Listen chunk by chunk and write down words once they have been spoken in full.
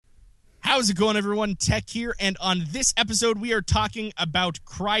How's it going, everyone? Tech here, and on this episode, we are talking about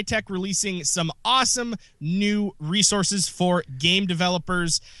Crytek releasing some awesome new resources for game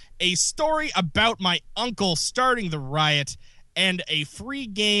developers, a story about my uncle starting the Riot, and a free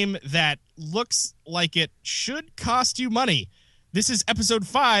game that looks like it should cost you money. This is episode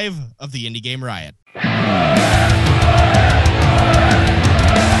 5 of the Indie Game Riot.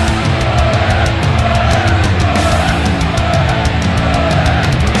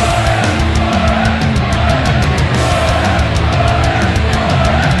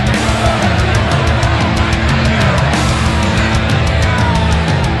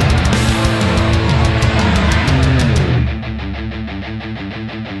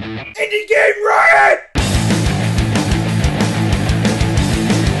 Indie Game Riot!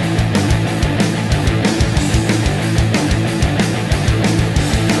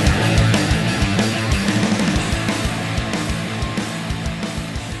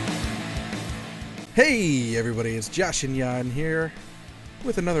 Hey everybody, it's Josh and Jan here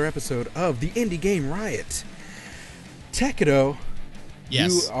with another episode of the Indie Game Riot. Tekido,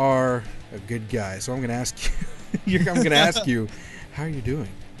 Yes. you are a good guy, so I'm going to ask you, I'm going to ask you, how are you doing?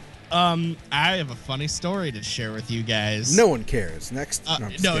 I have a funny story to share with you guys. No one cares. Next. No,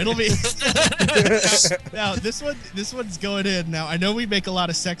 I'm just kidding. It'll be. Now this one's going in. Now I know we make a lot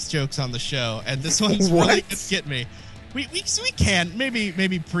of sex jokes on the show, and this one's What? really gonna get me. We can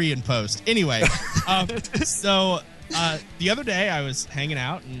maybe pre and post. Anyway, so the other day I was hanging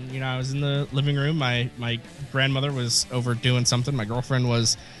out, and I was in the living room. My grandmother was over doing something. My girlfriend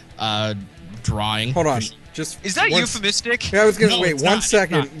was drawing. Hold on. Is that euphemistic? Yeah, I was gonna No, wait it's 1 not,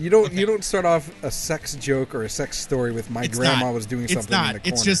 second. it's not. You don't Okay. you don't start off a sex joke or a sex story with my grandma was doing something It's not. in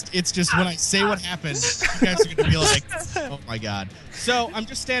the corner. It's just when I say what happened, you guys are gonna be like, "Oh my god!" So I'm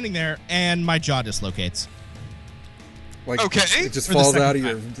just standing there, and my jaw dislocates. Like, Okay. it just For the falls second out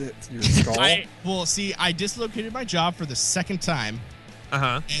of your skull. I dislocated my jaw for the second time.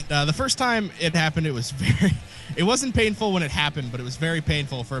 Uh-huh. And the first time it happened, it wasn't painful when it happened, but it was very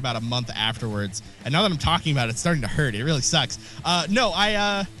painful for about a month afterwards. And now that I'm talking about it, it's starting to hurt. It really sucks.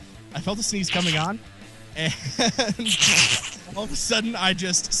 I felt a sneeze coming on, and all of a sudden I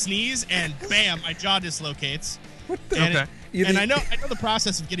just sneeze, and bam, my jaw dislocates. What the? And, Okay. and I know the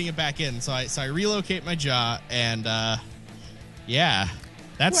process of getting it back in, so I relocate my jaw, and yeah.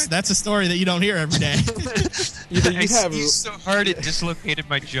 That's a story that you don't hear every day. Either I you have. sneezed so hard it dislocated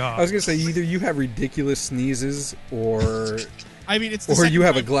my jaw. I was gonna say either you have ridiculous sneezes or I mean, it's the or second you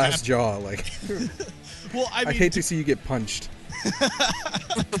have a time glass it jaw. Like, happened. Well, I I mean, hate to see you get punched. no,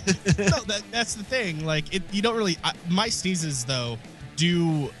 that's the thing. Like, you don't really. My sneezes though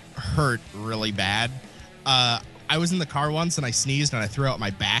do hurt really bad. I was in the car once and I sneezed and I threw out my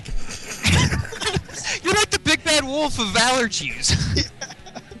back. You're like the big bad wolf of allergies.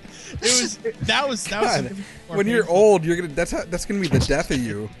 That was God, when you're old, you're gonna that's gonna be the death of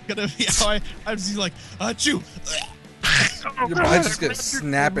you. gonna be how I'm just like achoo. Your body's just gonna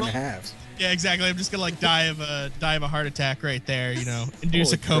snap in half. Yeah, exactly. I'm just gonna like die of a heart attack right there.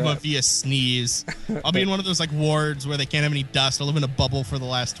 Induce Holy a coma crap. via sneeze. I'll be in one of those like wards where they can't have any dust. I'll live in a bubble for the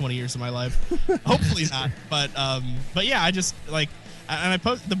last 20 years of my life. Hopefully not. But yeah, I just like, and I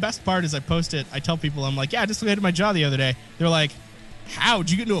post. The best part is I post it. I tell people I'm like, yeah, I dislocated my jaw the other day. They're like, how?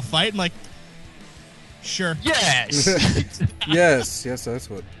 Did you get into a fight? I'm like, sure. Yes. Yes, that's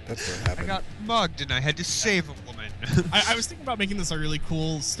what I happened. got mugged and I had to save a woman. I was thinking about making this a really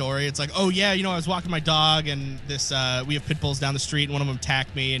cool story. It's like, oh yeah, I was walking my dog, and this we have pit bulls down the street, and one of them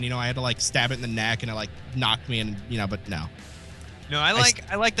attacked me, and I had to like stab it in the neck, and it like knocked me, and but no. No, I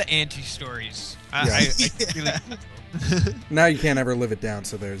like the anti-stories. Yeah. I really Now you can't ever live it down,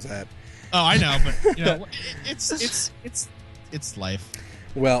 so there's that. Oh, I know, but it's life.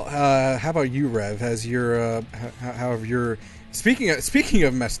 Well, how about you, Rev? Has your how have your speaking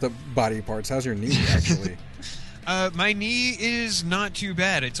of messed up body parts? How's your knee actually? my knee is not too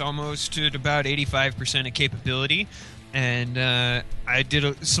bad. It's almost at about 85% of capability. And I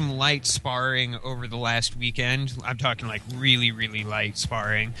did some light sparring over the last weekend. I'm talking like really, really light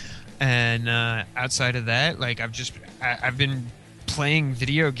sparring. And outside of that, like I've been playing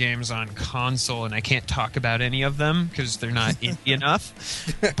video games on console, and I can't talk about any of them because they're not indie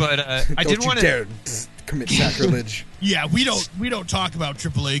enough. But I did want to dare commit sacrilege. Yeah, we don't talk about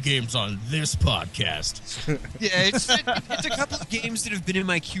AAA games on this podcast. Yeah, it's a couple of games that have been in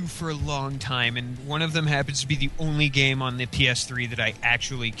my queue for a long time, and one of them happens to be the only game on the PS3 that I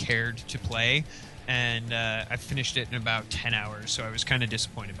actually cared to play. And I finished it in about 10 hours, so I was kind of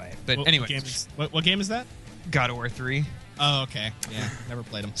disappointed by it. But anyway, what game is that? God of War 3. Oh, okay. Yeah, never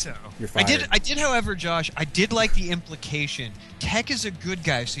played them. So You're I fired. did, however, Josh, I did like the implication. Tech is a good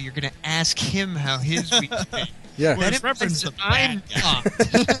guy, so you're going to ask him how his week's been. Yeah, Whereas That reference implies the that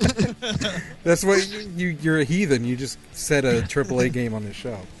bad I'm not. that's what you're a heathen. You just said a AAA game on this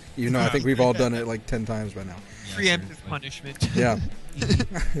show. You know, I think we've all done it like 10 times by now. Preemptive punishment. Yeah.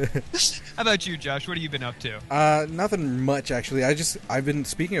 How about you, Josh? What have you been up to? Nothing much actually. I've been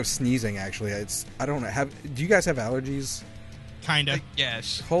speaking of sneezing. Actually, I don't have. Do you guys have allergies? Kinda.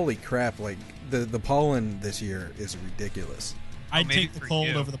 Yes. Holy crap! Like the pollen this year is ridiculous. I'd maybe take the for cold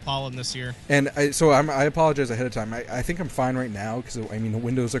you. over the pollen this year. And I apologize ahead of time. I think I'm fine right now because I mean the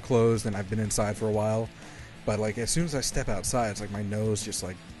windows are closed and I've been inside for a while. But like as soon as I step outside, it's like my nose just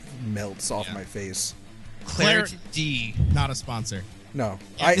like melts off my face. Claritin D. Not a sponsor. No,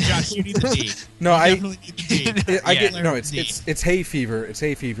 Yeah, Josh, you need the D. No, You I- definitely need the D. I Yeah. get no. D. It's hay fever. It's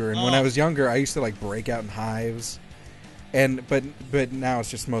hay fever. And when Oh. I was younger, I used to like break out in hives. But now it's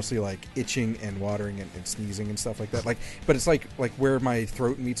just mostly like itching and watering and sneezing and stuff like that. Like, but it's like where my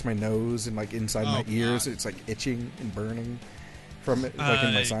throat meets my nose and like inside my ears, God. it's like itching and burning from it, like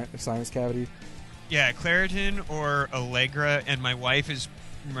in my sinus cavity. Yeah, Claritin or Allegra, and my wife is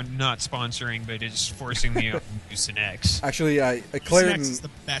not sponsoring, but is forcing me on Mucinex. Actually, Mucinex Claritin is the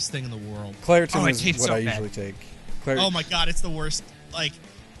best thing in the world. Claritin Oh, it is tastes what so I bad. usually take. Oh my god, it's the worst. Like,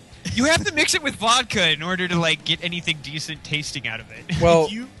 You have to mix it with vodka in order to like get anything decent tasting out of it. Well,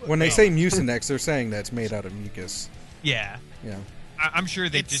 you- when they no. say Mucinex, they're saying that it's made out of mucus. Yeah, Yeah. I'm sure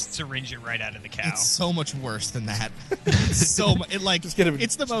they It's- just syringe it right out of the cow. it's so much worse than that. It's so mu- it like Just get a-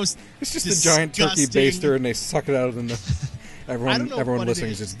 it's the most. It's just a giant turkey disgusting- baster, and they suck it out, and the I don't everyone know what it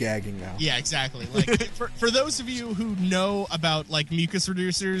listening is is. just gagging now. Yeah, exactly. Like for those of you who know about like mucus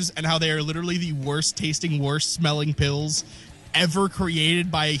reducers and how they are literally the worst tasting, worst smelling pills ever created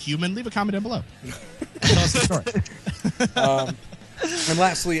by a human, leave a comment down below. Tell us the story. And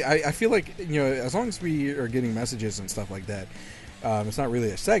lastly, I feel like as long as we are getting messages and stuff like that, it's not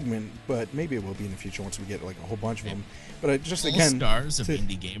really a segment, but maybe it will be in the future once we get like a whole bunch of them. But just All again, stars of to-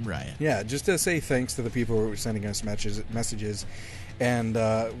 Indie Game Riot. yeah, just to say thanks to the people who are sending us messages, and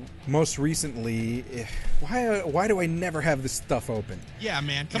most recently, why do I never have this stuff open? Yeah,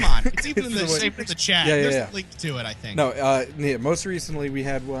 man, come on. It's even in the It's the way- same in the chat. Yeah, yeah, There's yeah. a link to it, I think. No, yeah, most recently we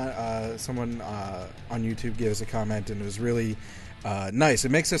had someone on YouTube give us a comment, and it was really nice.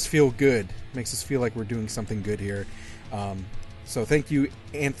 It makes us feel good. It makes us feel like we're doing something good here. So thank you,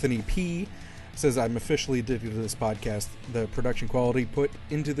 Anthony P. Says, I'm officially addicted to this podcast. The production quality put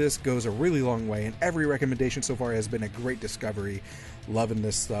into this goes a really long way, and every recommendation so far has been a great discovery. Loving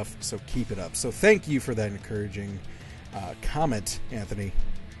this stuff, so keep it up. So thank you for that encouraging comment, Anthony.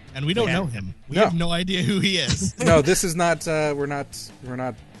 And we don't Yeah. know him. We No. have no idea who he is. No, this is not. We're not. This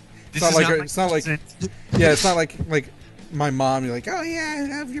not is like not a- my it's not like- consent. Yeah, it's not like my mom. You're like, oh yeah,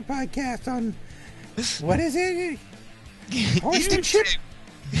 I have your podcast on. What is it? Oyster chip.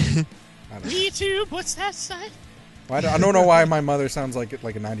 I don't know. YouTube, what's that site? I don't know why my mother sounds like a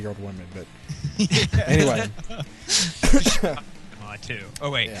 90-year-old woman, but anyway. Too. Oh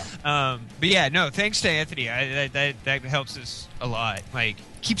wait. Yeah. But yeah, no. Thanks to Anthony. That helps us a lot. Like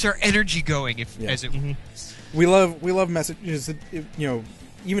keeps our energy going. If Yeah. as it. We love messages.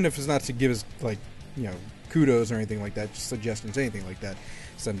 Even if it's not to give us kudos or anything like that, just suggestions, anything like that,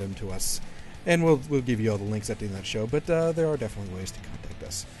 send them to us, and we'll give you all the links at the end of that show. But there are definitely ways to contact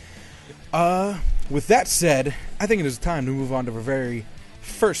us. With that said, I think it is time to move on to our very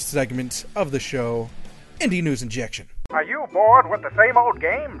first segment of the show, Indie News Injection. Are you bored with the same old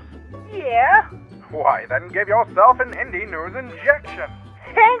games? Yeah. Why, then give yourself an Indie News Injection.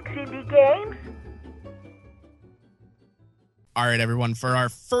 Thanks, Indie Games. All right, everyone, for our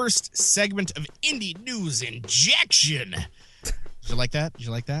first segment of Indie News Injection. Did you like that? Did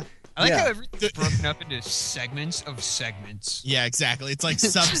you like that? I like Yeah. how everything's broken up into segments of segments. Yeah, exactly. It's like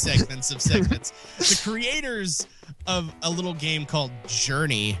sub-segments of segments. The creators of a little game called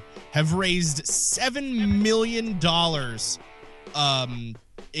Journey have raised $7 million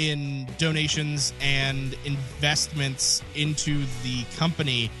in donations and investments into the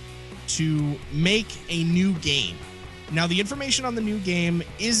company to make a new game. Now, the information on the new game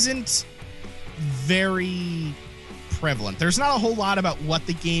isn't very prevalent. There's not a whole lot about what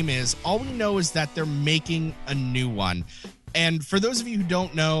the game is. All we know is that they're making a new one. And for those of you who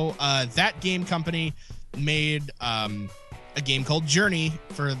don't know, that game company made a game called Journey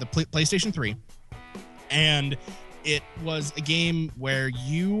for the PlayStation 3. And it was a game where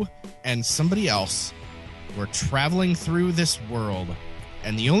you and somebody else were traveling through this world.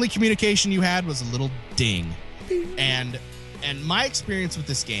 And the only communication you had was a little ding. And my experience with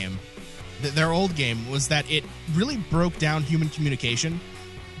this game their old game, was that it really broke down human communication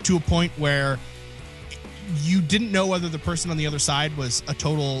to a point where you didn't know whether the person on the other side was a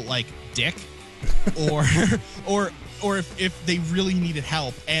total like dick or if they really needed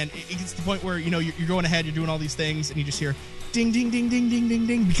help. And it gets to the point where, you know, you're going ahead, you're doing all these things, and you just hear ding, ding, ding, ding, ding, ding,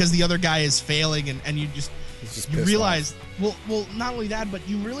 ding, because the other guy is failing, and you realize, well, not only that, but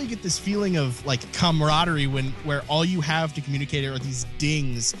you really get this feeling of like camaraderie where all you have to communicate are these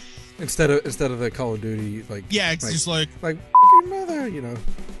dings. Instead of the Call of Duty, like, yeah, it's like, just like your mother, you know.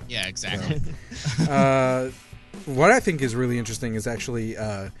 Yeah, exactly. So, what I think is really interesting is actually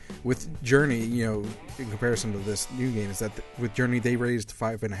with Journey, you know, in comparison to this new game, is that with Journey they raised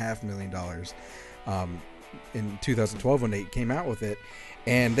 $5.5 million in 2012 when they came out with it,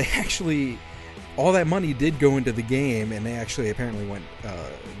 and they actually, all that money did go into the game, and they actually apparently went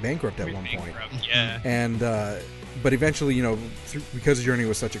bankrupt at one point. Yeah. And but eventually, you know, because Journey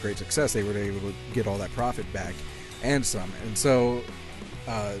was such a great success, they were able to get all that profit back and some. And so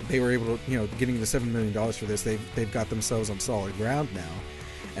they were able to, you know, getting the $7 million for this, they've got themselves on solid ground now,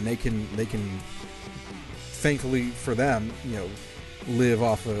 and they can thankfully for them, you know, live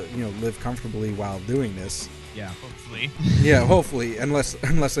comfortably while doing this. Yeah, hopefully. Yeah, hopefully, unless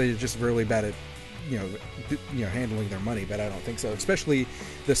they're just really bad at, you know, handling their money, but I don't think so. Especially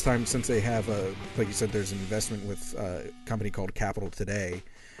this time, since they have like you said, there's an investment with a company called Capital Today,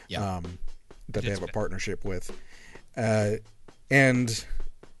 that they have a partnership with, and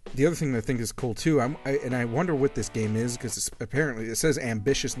the other thing that I think is cool too, I wonder what this game is, because apparently it says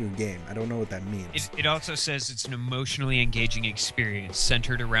ambitious new game. I don't know what that means. It also says it's an emotionally engaging experience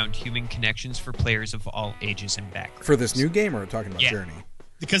centered around human connections for players of all ages and backgrounds. For this new game, or we're talking about Journey?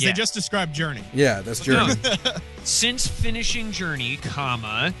 Because they just described Journey. Yeah, that's Journey. No. Since finishing Journey,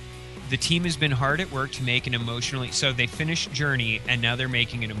 the team has been hard at work to make an emotionally... So they finished Journey, and now they're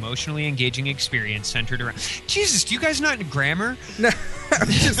making an emotionally engaging experience centered around... Jesus, do you guys not know grammar? No, I'm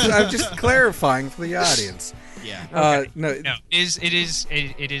just clarifying for the audience. Yeah. Okay. No,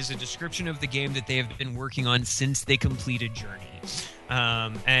 it is a description of the game that they have been working on since they completed Journey.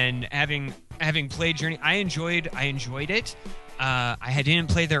 And having played Journey, I enjoyed it. I didn't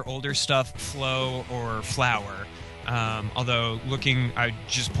play their older stuff, Flow or Flower. Although I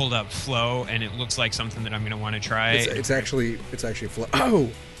just pulled up Flow, and it looks like something that I'm going to want to try. It's actually Flow. Oh,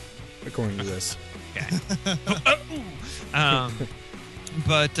 according to this. Okay.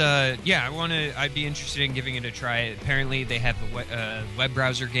 But I'd be interested in giving it a try. Apparently, they have a web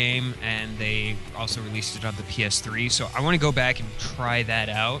browser game, and they also released it on the PS3. So I want to go back and try that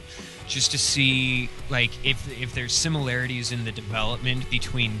out, just to see like if there's similarities in the development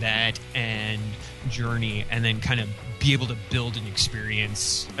between that and Journey, and then kind of be able to build an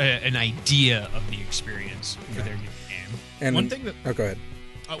experience, an idea of the experience for their new game. And one thing that go ahead.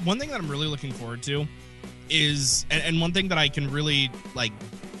 One thing that I'm really looking forward to is, and one thing that I can really like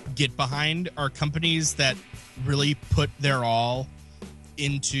get behind, are companies that really put their all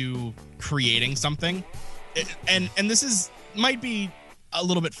into creating something. And this might be a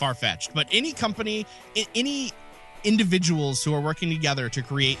little bit far-fetched, but any company, any individuals who are working together to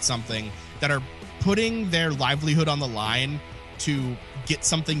create something, that are putting their livelihood on the line to get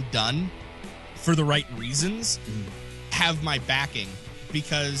something done for the right reasons, have my backing.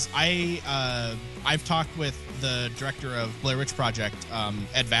 Because I've talked with the director of Blair Witch Project,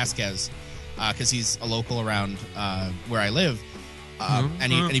 Ed Vasquez, because he's a local around where I live,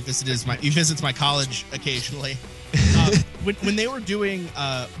 and he visits my college occasionally. When they were doing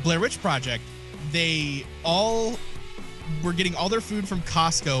Blair Witch Project, they all were getting all their food from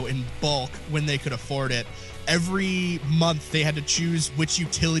Costco in bulk when they could afford it. Every month they had to choose which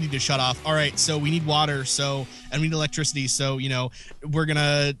utility to shut off. All right, so we need water, and we need electricity, so, you know, we're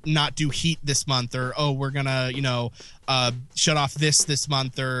gonna not do heat this month, or we're gonna, you know, shut off this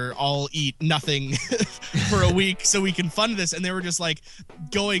month, or I'll eat nothing for a week so we can fund this. And they were just like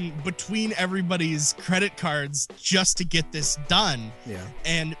going between everybody's credit cards just to get this done. Yeah.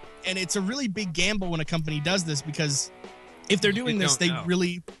 And it's a really big gamble when a company does this, because if they're doing this, they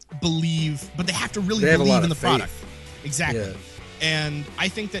really believe, but they have to really believe in the product. Exactly. Yeah. And I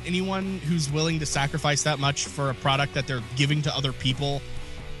think that anyone who's willing to sacrifice that much for a product that they're giving to other people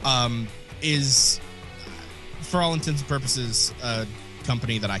is, for all intents and purposes, a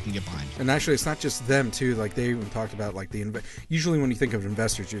company that I can get behind. And actually, it's not just them too. Like, they even talked about like usually when you think of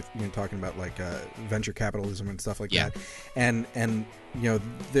investors, you're talking about like venture capitalism and stuff like that. And you know,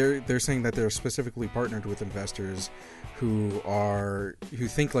 they're saying that they're specifically partnered with investors who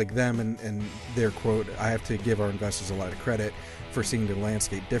think like them, and their quote, "I have to give our investors a lot of credit for seeing the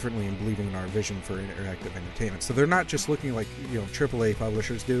landscape differently and believing in our vision for interactive entertainment." So they're not just looking like, you know, AAA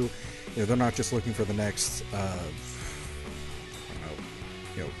publishers do. they're not just looking for the next,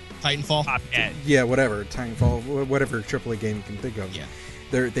 Titanfall. yeah, whatever, Titanfall, whatever AAA game you can think of. Yeah.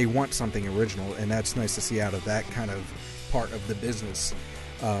 They want something original, and that's nice to see out of that kind of part of the business.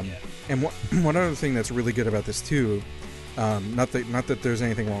 And one other thing that's really good about this too, not that there's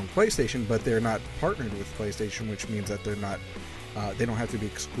anything wrong with PlayStation, but they're not partnered with PlayStation, which means that they're not, they don't have to be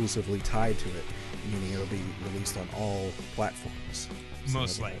exclusively tied to it, meaning it'll be released on all platforms.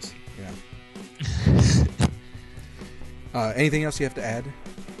 Most likely. Yeah. Anything else you have to add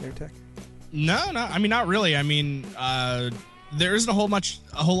there, Tech? No. I mean, not really. I mean, there isn't there isn't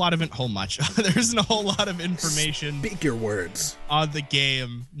a whole lot of information. Speak your words on the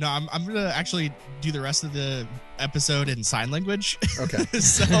game. No, I'm gonna actually do the rest of the episode in sign language. Okay.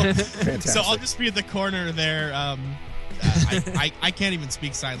 so I'll just be at the corner there. I can't even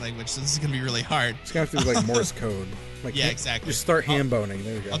speak sign language, so this is gonna be really hard. It's gonna have to be like Morse code. Like, yeah, exactly. Just start hand boning.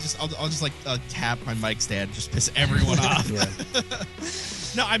 There you go. I'll just like tap my mic stand, just piss everyone off. Yeah.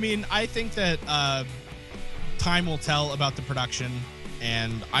 No, I mean, I think that time will tell about the production,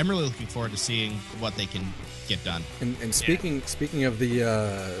 and I'm really looking forward to seeing what they can get done. And speaking of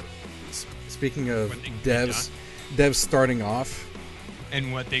the speaking of devs starting off,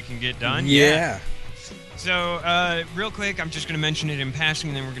 and what they can get done. Yeah. So, real quick, I'm just going to mention it in passing,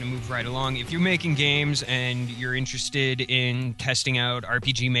 and then we're going to move right along. If you're making games and you're interested in testing out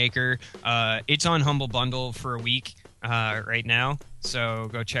RPG Maker, it's on Humble Bundle for a week right now. So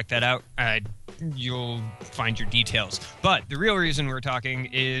go check that out. You'll find your details. But the real reason we're talking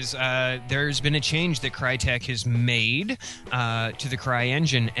is there's been a change that Crytek has made to the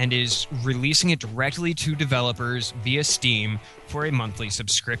CryEngine and is releasing it directly to developers via Steam for a monthly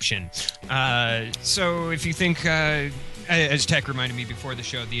subscription. So if you think, as Tech reminded me before the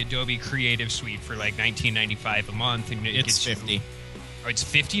show, the Adobe Creative Suite for like $19.95 a month. And it's 50. Oh, it's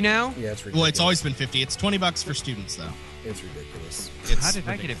 50 now? Yeah, it's ridiculous. Well, it's always been 50. It's $20 for students, though. It's ridiculous. How did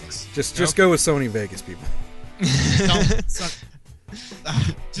I get it? Just go with Sony Vegas, people.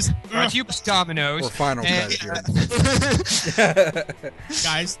 Just brought to you by Domino's or Final Cut.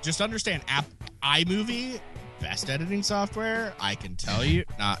 Guys, just understand. iMovie, best editing software. I can tell you.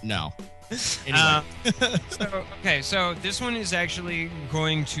 No. Anyway. So this one is actually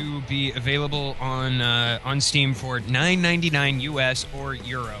going to be available on Steam for $9.99 US or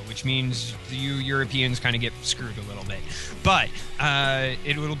Euro, which means you Europeans kind of get screwed a little bit. But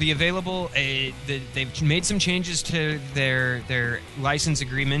it will be available. They've made some changes to their license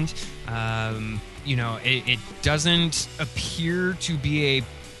agreement. It doesn't appear to be a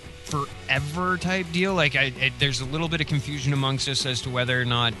forever type deal. Like there's a little bit of confusion amongst us as to whether or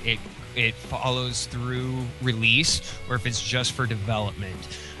not it follows through release or if it's just for development.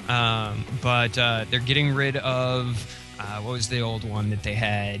 But they're getting rid of what was the old one that they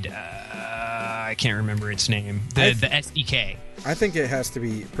had? I can't remember its name. The SDK. I think it has to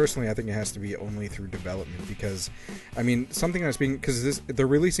be, personally, I think it has to be only through development because, I mean, something that's being, because they're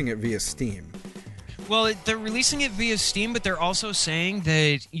releasing it via Steam. Well, they're releasing it via Steam, but they're also saying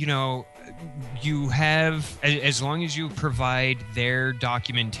that, you have, as long as you provide their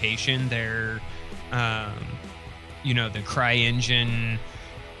documentation, their, the CryEngine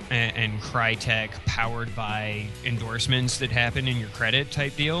and Crytek powered by endorsements that happen in your credit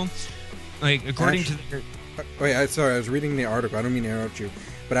type deal. Like, according to their... Wait, sorry, I was reading the article. I don't mean to interrupt you,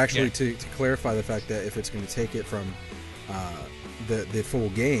 but actually to clarify the fact that if it's going to take it from the full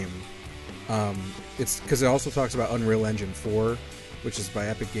game, it's because it also talks about Unreal Engine 4, which is by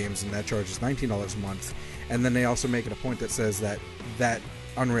Epic Games, and that charges $19 a month. And then they also make it a point that says that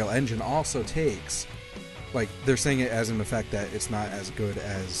Unreal Engine also takes, like, they're saying it as in the fact that it's not as good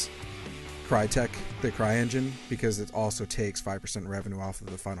as Crytek, the CryEngine, because it also takes 5% revenue off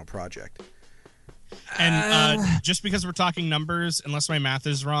of the final project. And just because we're talking numbers, unless my math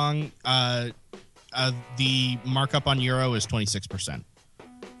is wrong, the markup on Euro is 26%.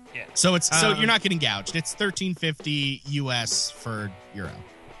 Yeah. So so you're not getting gouged. It's $13.50 US for Euro.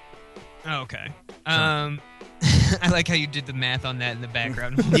 Oh, okay. I like how you did the math on that in the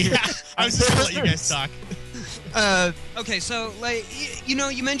background. Yeah, I was just gonna let you guys talk. Okay, so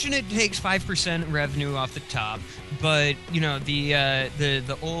you mentioned it takes 5% revenue off the top, but the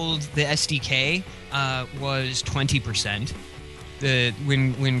SDK was 20%.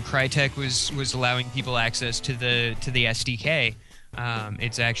 When Crytek was allowing people access to the SDK.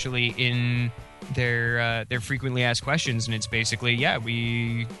 It's actually in their frequently asked questions, and it's basically,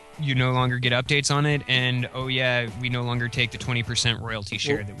 you no longer get updates on it, and we no longer take the 20% royalty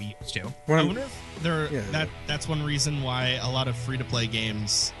share that we used to. I wonder if that's one reason why a lot of free-to-play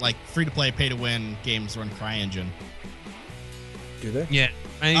games, like free-to-play, pay-to-win games, run CryEngine. Do they? Yeah.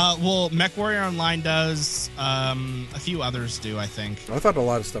 Well, MechWarrior Online does. A few others do, I think. I thought a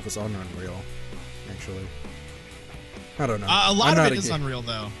lot of stuff was on Unreal, actually. I don't know. A lot I'm of not it a is ga- Unreal,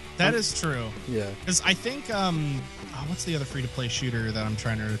 though. That is true. Yeah. Because I think, what's the other free-to-play shooter that I'm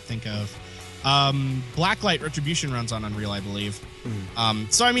trying to think of? Blacklight Retribution runs on Unreal, I believe.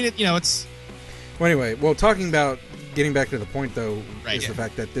 So, I mean, it's... Well, anyway, getting back to the point, though, is the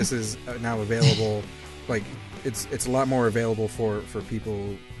fact that this is now available. Like, it's a lot more available for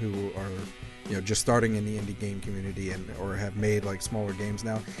people who are, just starting in the indie game community or have made, like, smaller games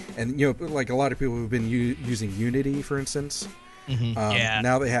now. And, like, a lot of people who've been using Unity, for instance.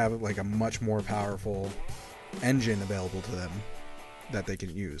 Now they have, like, a much more powerful engine available to them that they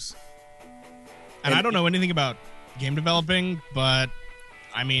can use. And I don't know anything about game developing, but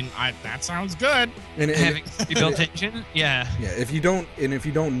I mean, that sounds good. Having a built engine, yeah. If you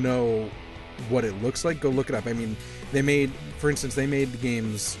don't know what it looks like, go look it up. I mean, for instance, they made the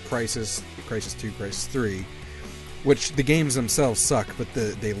games Crisis 2, Crisis 3, which the games themselves suck, but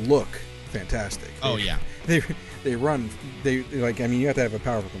they look fantastic. Oh yeah, they run. You have to have a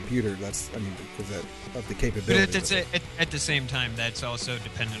powerful computer. Because of the capability. But at the same time, that's also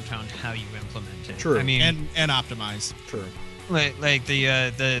dependent on how you implement it. True. I mean, and optimize. True. Like the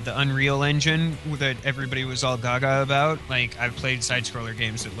Unreal Engine that everybody was all gaga about. Like, I've played side-scroller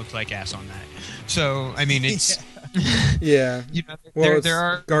games that looked like ass on that. So I mean, it's yeah. There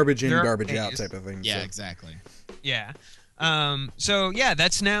are garbage in, there are garbage ways. out type of thing. Yeah, so. exactly. Yeah. So yeah,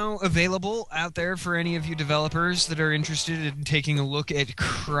 that's now available out there for any of you developers that are interested in taking a look at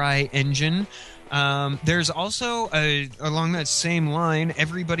CryEngine. There's also along that same line,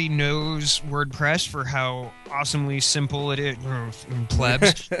 everybody knows WordPress for how awesomely simple it is,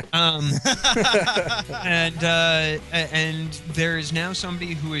 plebs. And there is now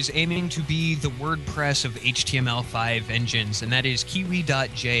somebody who is aiming to be the WordPress of HTML5 engines, and that is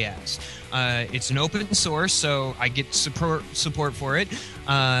Kiwi.js. It's an open source, so I get support for it.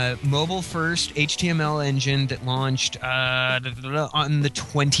 Mobile first HTML engine that launched on the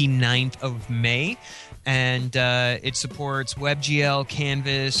 29th of May. And it supports WebGL,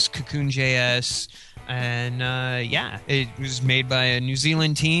 Canvas, Cocoon.js, and it was made by a New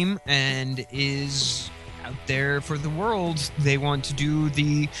Zealand team and is out there for the world. They want to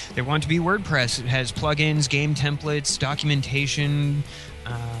be WordPress. It has plugins, game templates, documentation,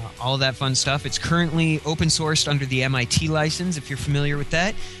 all of that fun stuff. It's currently open sourced under the MIT license, if you're familiar with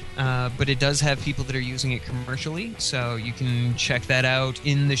that. But it does have people that are using it commercially, so you can check that out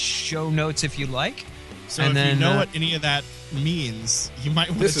in the show notes if you like. So if you know what any of that means, you might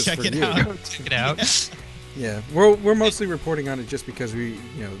want to check it out. Check it out. Yeah, we're mostly reporting on it just because we,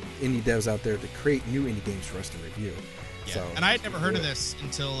 indie devs out there to create new indie games for us to review. Yeah. So, and I had never heard of this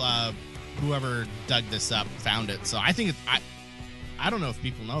until whoever dug this up found it. So I think I don't know if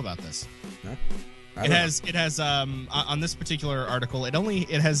people know about this. No? It has on this particular article, it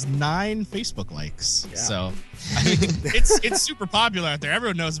has 9 Facebook likes. Yeah. So I mean, it's super popular out there.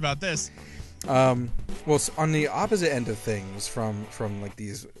 Everyone knows about this. Well, on the opposite end of things, from like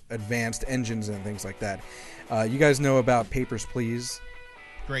these advanced engines and things like that, you guys know about Papers, Please?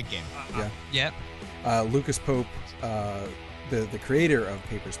 Great game. Yep. Lucas Pope, the creator of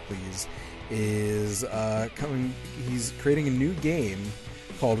Papers, Please, is he's creating a new game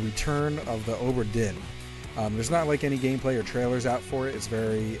called Return of the Obra Dinn. There's not like any gameplay or trailers out for it. There's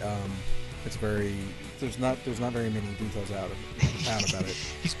not very many details out about it.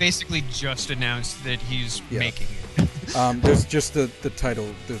 He's basically just announced that he's making it. There's just the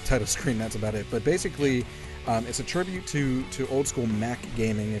title screen. That's about it. But basically, it's a tribute to old school Mac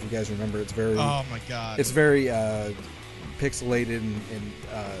gaming. If you guys remember, it's very oh my god, it's very pixelated and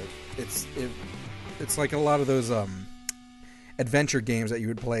it's like a lot of those adventure games that you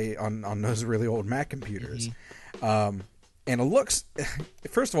would play on those really old Mac computers. Mm-hmm. And it looks,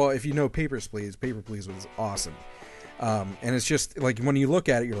 first of all, if you know Papers, Please was awesome. And it's just like when you look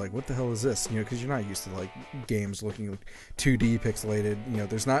at it, you're like, what the hell is this? Because you're not used to like games looking 2D pixelated.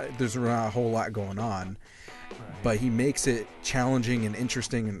 There's not a whole lot going on. Right. But he makes it challenging and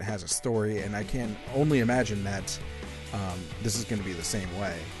interesting and has a story. And I can only imagine that this is going to be the same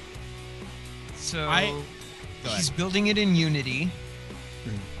way. So he's building it in Unity.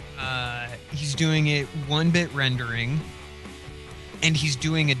 He's doing it 1-bit rendering. And he's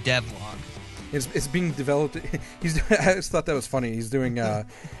doing a devlog. It's being developed. I just thought that was funny. He's doing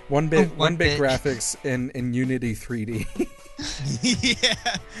 1-bit graphics in Unity 3D.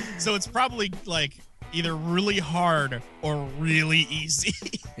 Yeah. So it's probably like either really hard or really easy.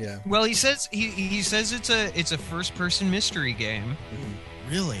 Yeah. Well, he says it's a first-person mystery game. Mm-hmm.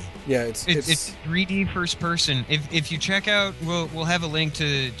 Really? Yeah, It's 3D first person. If you check out, we'll have a link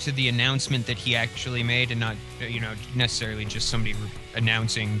to the announcement that he actually made, and not necessarily just somebody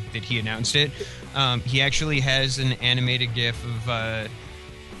announcing that he announced it. He actually has an animated GIF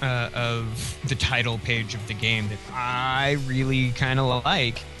of the title page of the game that I really kind of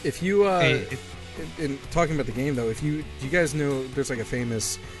like. If you in talking about the game though, do you guys know there's like a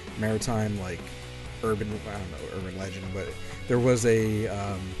famous maritime urban legend, but there was a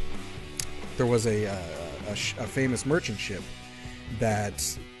famous merchant ship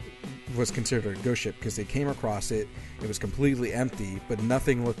that was considered a ghost ship because they came across it. It was completely empty, but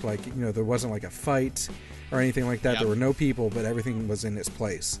nothing looked like, there wasn't like a fight or anything like that. Yep. There were no people, but everything was in its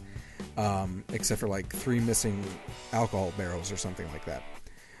place, except for like 3 missing alcohol barrels or something like that.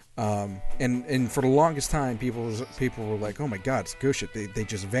 And for the longest time, people were like, "Oh my God, it's a ghost ship." They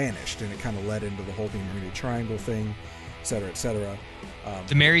just vanished, and it kind of led into the whole Bermuda Triangle thing, et cetera, et cetera.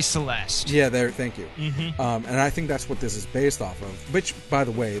 The Mary Celeste. Yeah, there. Thank you. Mm-hmm. And I think that's what this is based off of. Which, by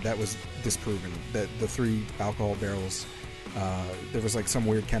the way, that was disproven. That the 3 alcohol barrels, there was like some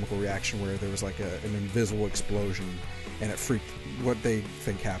weird chemical reaction where there was like an invisible explosion, and it freaked. What they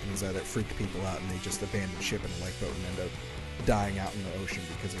think happened is that it freaked people out, and they just abandoned ship in a lifeboat and ended up dying out in the ocean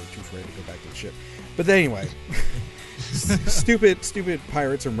because they were too afraid to go back to the ship. But anyway, stupid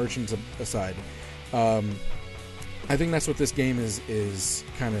pirates or merchants aside, I think that's what this game is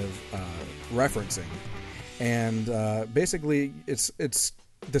kind of referencing. And basically, it's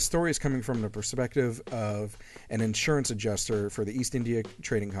the story is coming from the perspective of an insurance adjuster for the East India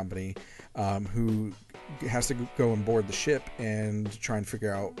Trading Company, who has to go on board the ship and try and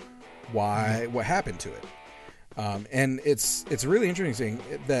figure out what happened to it. And it's really interesting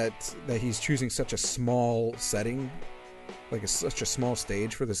that he's choosing such a small setting, like such a small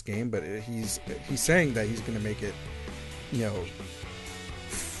stage for this game. But he's saying that he's going to make it,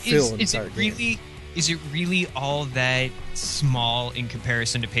 fill an entire game. Is it really all that small in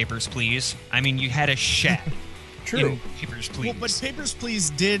comparison to Papers, Please? I mean, you had a shack. True. Papers, Please. Well, but Papers, Please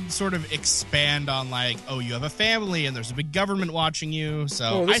did sort of expand on you have a family and there's a big government watching you.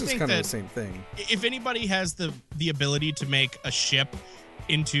 So this I is think kind that of the same thing. If anybody has the ability to make a ship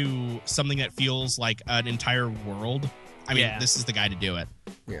into something that feels like an entire world, I mean, this is the guy to do it.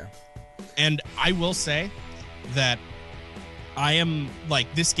 Yeah. And I will say that I am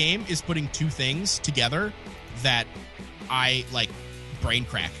this game is putting 2 things together that I brain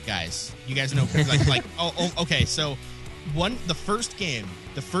crack, guys. You guys know, okay. So the first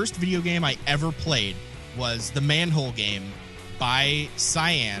video game I ever played was the Manhole game by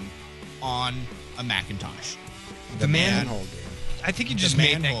Cyan on a Macintosh. The Manhole game. I think you just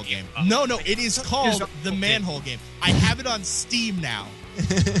made Manhole that game. No, it is called the Manhole game. I have it on Steam now.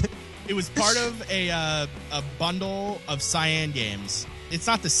 It was part of a bundle of Cyan games. It's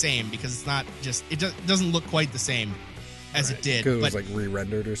not the same because it's not just it doesn't look quite the same as it did. Because it was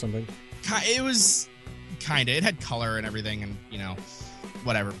re-rendered or something? It was kind of. It had color and everything and,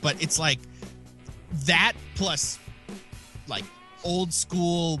 whatever. But it's that plus, old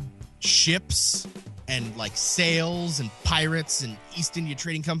school ships and, sails and pirates and East India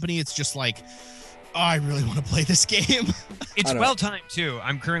Trading Company. It's just I really want to play this game. It's well-timed, too.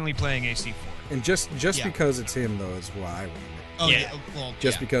 I'm currently playing AC4. And just because it's him, though, is why I want it. Oh, yeah. Well,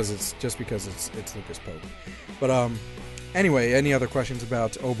 because it's Lucas Pope. But, anyway, any other questions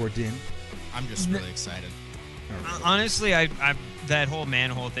about Obor Dinn? I'm just really excited. Honestly, I that whole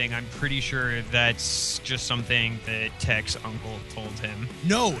Manhole thing, I'm pretty sure that's just something that Tech's uncle told him.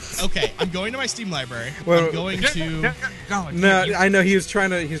 No, okay. I'm going to my Steam library. I'm going to. No, I know he was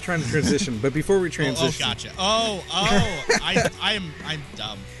trying to transition, but before we transition, gotcha. I'm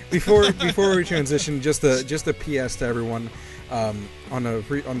dumb. Before we transition, just a PS to everyone. On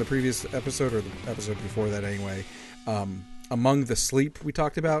the previous episode or the episode before that, anyway. Among the Sleep we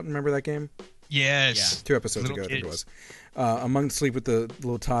talked about. Remember that game? Yes. Yeah. 2 episodes ago, I think it was. Among the Sleep with the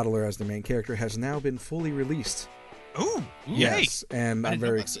little toddler as the main character has now been fully released. Ooh, yes, and I'm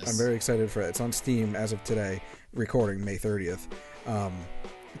very excited for it. It's on Steam as of today, recording May 30th.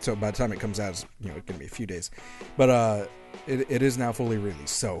 So by the time it comes out, it's going to be a few days, but it is now fully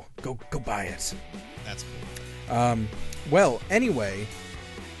released. So go buy it. That's cool. Well, anyway,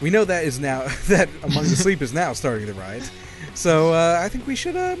 we know that is now that Among the Sleep is now starting the ride. So I think we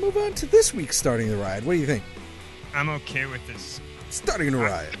should move on to this week's Starting the Ride. What do you think? I'm okay with this. Starting the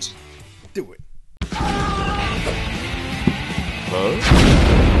Ride. Do it.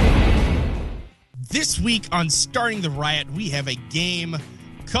 This week on Starting the Riot, we have a game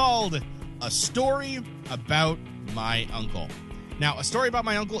called A Story About My Uncle. Now, A Story About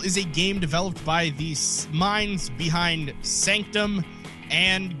My Uncle is a game developed by the minds behind Sanctum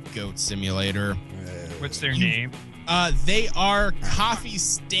and Goat Simulator. What's their name? They are Coffee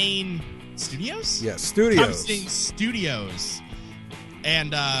Stain Studios? Yeah, Studios. Coffee Stain Studios.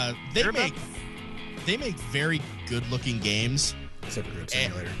 And they make very good-looking games. Except for Goat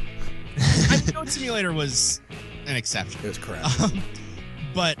Simulator. Goat Simulator was an exception. It was crap.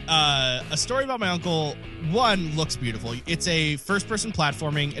 But A Story About My Uncle, one, looks beautiful. It's a first-person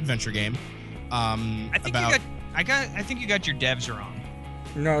platforming adventure game. I think you got your devs wrong.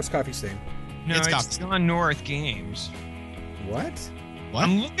 No, it's Coffee Stain. No, it's Gone North Games. What? What?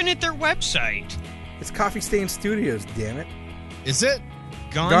 I'm looking at their website. It's Coffee Stain Studios, damn it. Is it?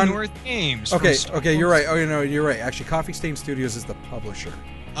 Gone North Games. Okay, you're right. Oh, no, you're right. Actually, Coffee Stain Studios is the publisher.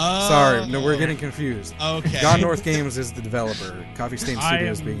 Oh. Sorry, no, we're getting confused. Okay. Gone North Games is the developer. Coffee Stain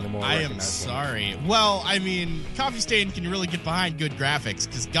Studios being the more I recognized am one. sorry. Well, I mean, Coffee Stain can really get behind good graphics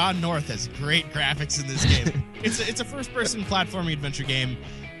because Gone North has great graphics in this game. It's a first-person platforming adventure game,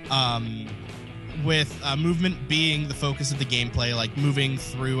 with movement being the focus of the gameplay, like moving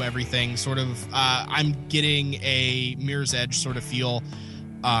through everything. Sort of, I'm getting a Mirror's Edge sort of feel.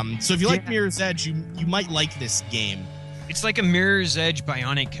 So if you like Mirror's Edge, you might like this game. It's like a Mirror's Edge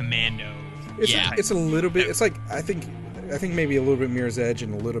Bionic Commando. It's a little bit. It's like I think maybe a little bit Mirror's Edge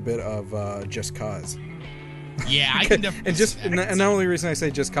and a little bit of Just Cause. Yeah, I can definitely. And the only reason I say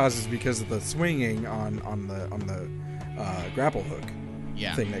Just Cause is because of the swinging on the grapple hook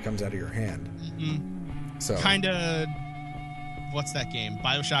thing that comes out of your hand. Mm-hmm. So kind of. What's that game?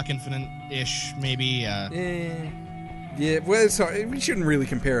 BioShock Infinite-ish, maybe. Yeah, well, we shouldn't really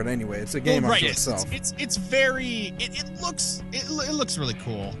compare it anyway. It's a game unto itself. It's very. It looks really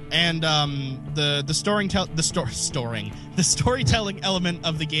cool, and the storytelling element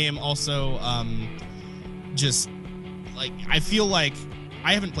of the game also just like I feel like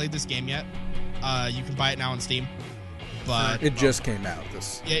I haven't played this game yet. You can buy it now on Steam, but it just came out.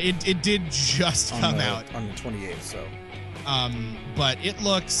 It did just come out on the 28th. So, but it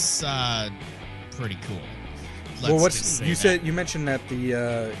looks pretty cool. Well, you mentioned that the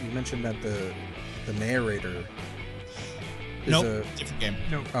narrator is different game.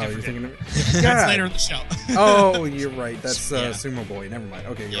 Nope. Oh, you're thinking of That's later in the show. Oh, you're right. That's Sumo Boy. Never mind.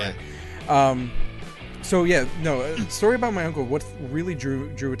 Okay, you're right. So Story About My Uncle. What really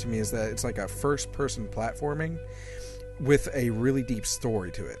drew it to me is that it's like a first-person platforming with a really deep story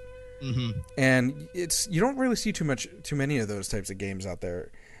to it. Mm-hmm. And you don't really see too many of those types of games out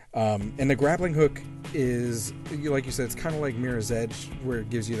there. And the grappling hook is, like you said, it's kind of like Mirror's Edge, where it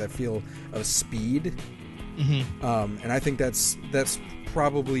gives you that feel of speed. Mm-hmm. And I think that's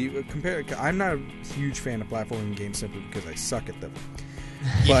probably compared. I'm not a huge fan of platforming games simply because I suck at them.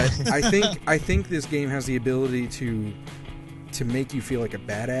 But I think this game has the ability to make you feel like a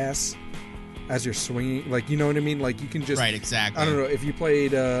badass as you're swinging, like, you know what I mean? Like, you can just... Right, exactly. I don't know, if you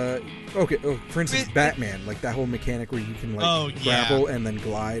played, for instance, Batman, like, that whole mechanic where you can, like, grapple and then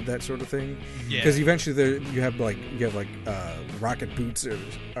glide, that sort of thing. Because eventually you have rocket boots or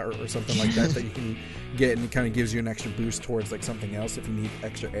something like that that you can get, and it kind of gives you an extra boost towards, like, something else if you need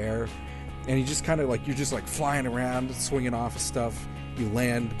extra air. And you just kind of, like, you're just, like, flying around, swinging off of stuff. You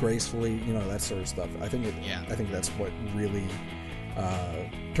land gracefully, you know, that sort of stuff. I think that's what really...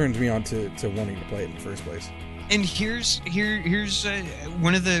 turns me on to wanting to play it in the first place. And here's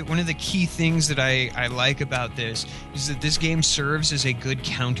one of the key things that I like about this is that this game serves as a good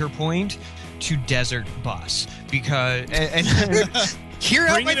counterpoint to Desert Bus, because bringing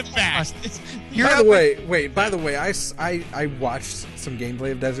it back. By the way, I watched some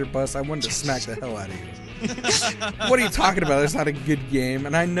gameplay of Desert Bus. I wanted to smack the hell out of you. What are you talking about? It's not a good game,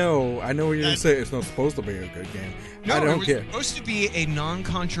 and I know what you're gonna say. It's not supposed to be a good game. No, I don't it was care. Supposed to be a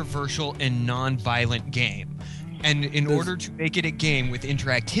non-controversial and non-violent game. And in order to make it a game with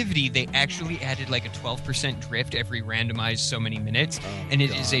interactivity, they actually added like a 12% drift every randomized so many minutes. And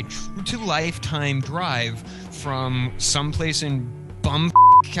it is a true-to-lifetime drive from someplace in bum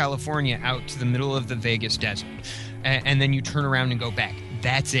California out to the middle of the Vegas desert. And then you turn around and go back.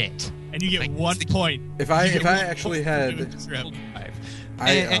 That's it. And you get like, 1 point. If I actually had...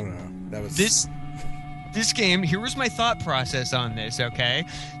 I don't know. That was... This game, here was my thought process on this, okay?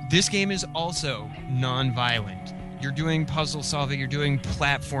 This game is also non-violent. You're doing puzzle solving, you're doing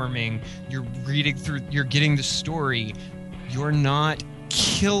platforming, you're getting the story. You're not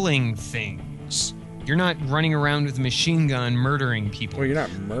killing things. You're not running around with a machine gun murdering people. Well, you're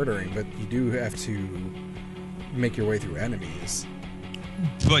not murdering, but you do have to make your way through enemies.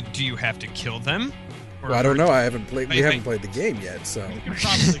 But do you have to kill them? Well, I don't know. We haven't played the game yet, so... You can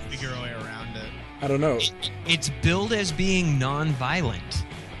probably figure a way around it. I don't know. It's billed as being non-violent.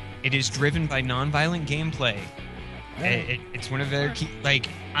 It is driven by non-violent gameplay. It's one of their key, like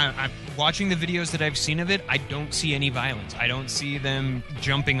I'm watching the videos that I've seen of it. I don't see any violence. I don't see them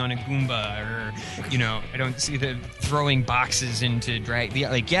jumping on a Goomba, or I don't see them throwing boxes into drag.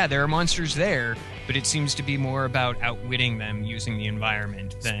 Yeah, there are monsters there, but it seems to be more about outwitting them using the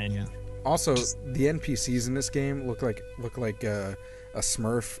environment than. Yeah. Also, the NPCs in this game look like a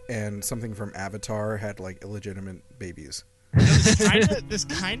Smurf and something from Avatar had like illegitimate babies. This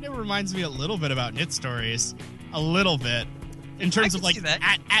kind of reminds me a little bit about Knit Stories, a little bit, in terms of like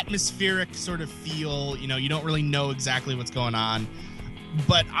atmospheric sort of feel. You don't really know exactly what's going on,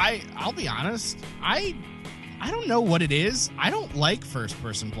 but I'll be honest, I don't know what it is. I don't like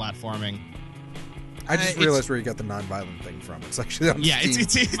first-person platforming. I just realized where you got the non-violent thing from. It's actually on Steam.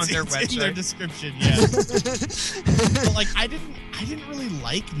 It's on their website. In their description. Yeah, but like I didn't really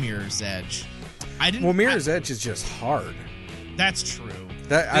like Mirror's Edge. Mirror's Edge is just hard. That's true.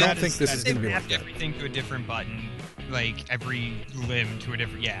 I don't think this is going to be like that. Everything to a different button, like every limb to a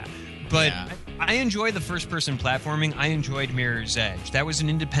different. Yeah, but I enjoy the first-person platforming. I enjoyed Mirror's Edge. That was an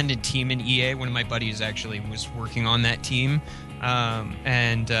independent team in EA. One of my buddies actually was working on that team,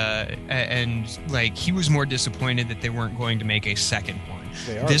 and like he was more disappointed that they weren't going to make a second one.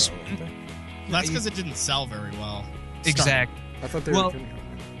 They are. That's because it didn't sell very well. Exactly. I thought they were.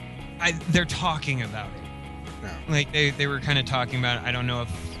 They're talking about it. No. Like they were kind of talking about it. I don't know if.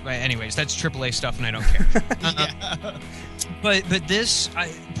 Anyways, that's AAA stuff, and I don't care. But this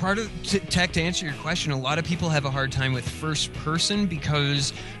part of tech, to answer your question, a lot of people have a hard time with first person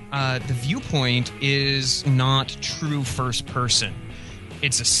because the viewpoint is not true first person.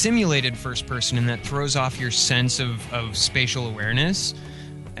 It's a simulated first person, and that throws off your sense of spatial awareness.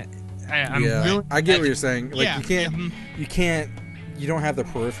 I get what you're saying. Like you don't have the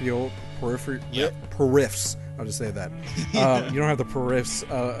periffs. I'll just say that. You don't have the periffs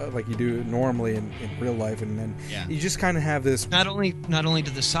like you do normally in real life, and then you just kind of have this. Not only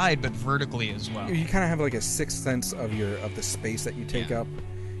to the side, but vertically as well. You kind of have like a sixth sense of the space that you take up.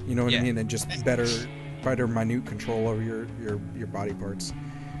 You know what I mean? And just better minute control over your body parts.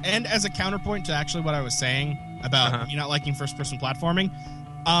 And as a counterpoint to actually what I was saying about you not liking first-person platforming,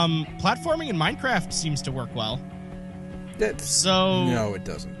 platforming in Minecraft seems to work well. No, it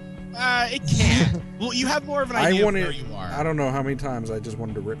doesn't. It can. Well, you have more of an idea of where you are. I don't know how many times I just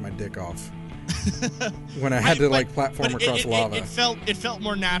wanted to rip my dick off when I had to platform across lava. It felt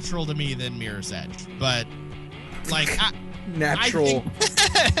more natural to me than Mirror's Edge, but like natural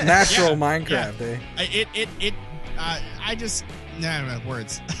Minecraft. Eh? I just no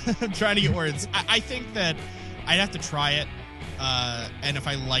words. I'm trying to get words. I think that I'd have to try it. And if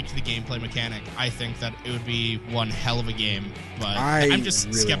I liked the gameplay mechanic, I think that it would be one hell of a game. But I'm just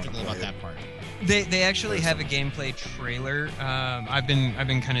really skeptical about that part. They actually have a gameplay trailer. I've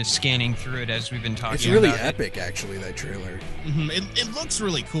been kind of scanning through it as we've been talking. It's really epic, actually. That trailer. Mm-hmm. It looks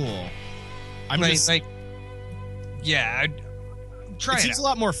really cool. Try it. It seems a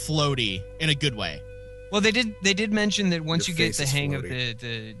lot more floaty in a good way. Well, they did mention that once you get the hang of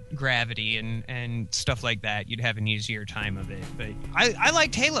the gravity and stuff like that, you'd have an easier time of it. But I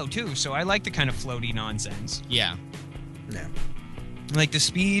liked Halo too, so I like the kind of floaty nonsense. Yeah. Like the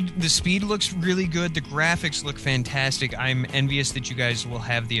speed looks really good. The graphics look fantastic. I'm envious that you guys will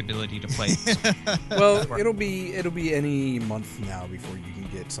have the ability to play this. Well, it'll be any month now before you can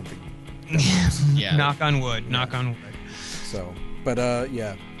get something. Yeah. Knock on wood. Knock on wood. So, but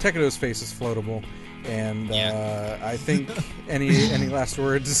Tekido's face is floatable. And I think any last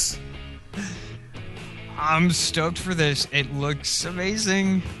words? I'm stoked for this. It looks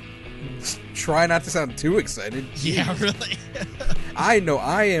amazing. Try not to sound too excited. Yeah, really. I know.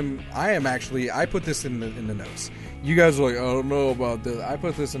 I am actually. I put this in the notes. You guys are like, I don't know about this. I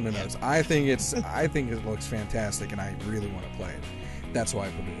put this in the notes. I think it looks fantastic, and I really want to play it. That's why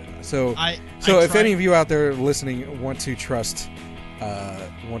I put it in. So if any of you out there listening want to trust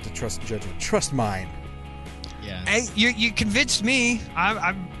judgment, trust mine. Yeah. Hey, you convinced me.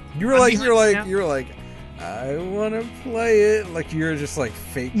 You're like I want to play it. Like you're just like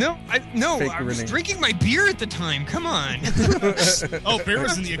fake. No, I was drinking my beer at the time. Come on. Oh, beer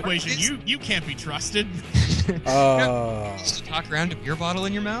was in the equation. You can't be trusted. Talk around a beer bottle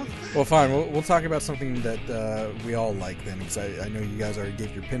in your mouth. Well, fine. We'll talk about something that we all like then, because I know you guys already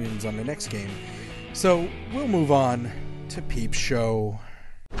gave your opinions on the next game. So we'll move on to Peep Show.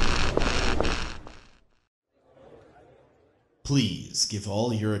 Please give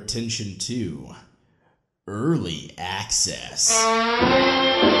all your attention to Early Access.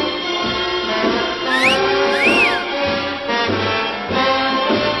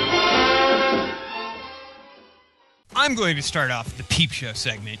 I'm going to start off the Peep Show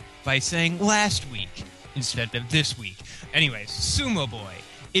segment by saying last week instead of this week. Anyways, Sumo Boy.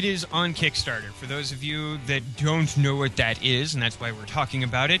 It is on Kickstarter. For those of you that don't know what that is, and that's why we're talking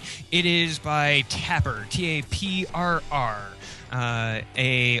about it, it is by Tapper, T-A-P-R-R,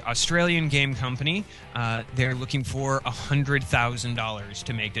 a Australian game company. They're looking for $100,000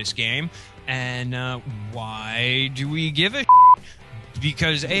 to make this game. And why do we give a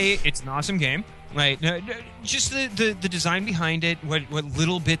Because A, it's an awesome game. Right, just the design behind it, what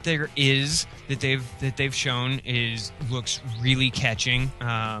little bit there is that they've shown looks really catching.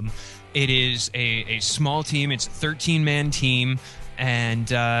 It is a small team. It's a 13-man team, and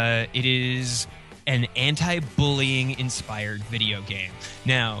it is an anti-bullying inspired video game.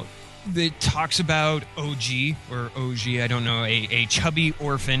 Now, it talks about OG, I don't know, a chubby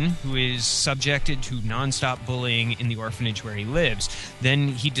orphan who is subjected to nonstop bullying in the orphanage where he lives. Then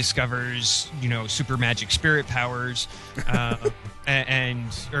he discovers, super magic spirit powers, he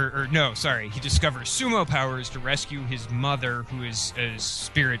discovers sumo powers to rescue his mother, who is a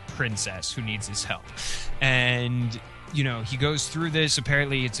spirit princess who needs his help. And he goes through this.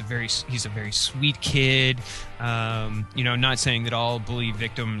 Apparently, he's a very sweet kid. Not saying that all bully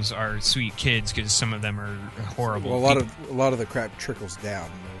victims are sweet kids, because some of them are horrible. Well, a lot of the crap trickles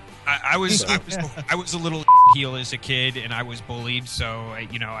down. I was a little heel as a kid, and I was bullied, so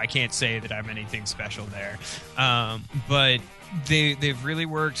I can't say that I'm anything special there. But they've really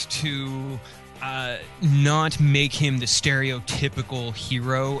worked to not make him the stereotypical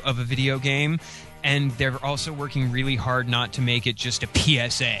hero of a video game. And they're also working really hard not to make it just a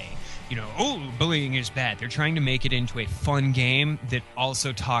PSA. Bullying is bad. They're trying to make it into a fun game that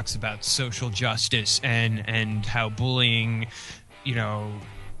also talks about social justice and how bullying, and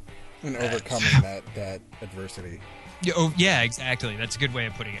overcoming that adversity. Yeah, exactly. That's a good way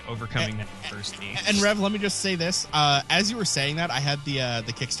of putting it. Overcoming that adversity. And Rev, let me just say this. As you were saying that, I had the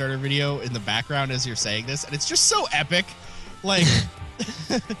Kickstarter video in the background as you're saying this, and it's just so epic. Like...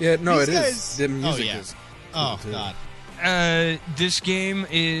 Yeah, no, it guys... is. The music is cool too. God. This game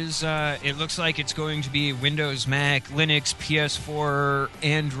is, it looks like it's going to be Windows, Mac, Linux, PS4,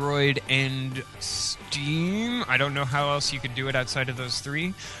 Android, and Steam. I don't know how else you could do it outside of those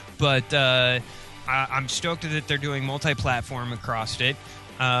three, but I'm stoked that they're doing multi-platform across it.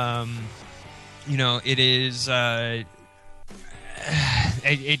 It is...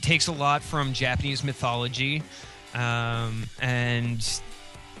 it takes a lot from Japanese mythology, and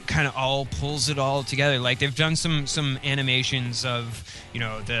kind of all pulls it all together. Like, they've done some animations of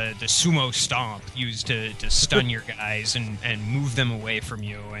the sumo stomp used to stun your guys and move them away from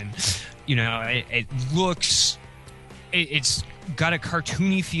you, and it looks, it's got a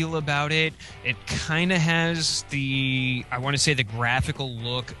cartoony feel about it. It kind of has the graphical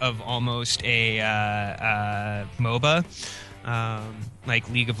look of almost a MOBA. Like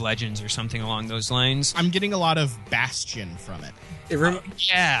League of Legends or something along those lines. I'm getting a lot of Bastion from it.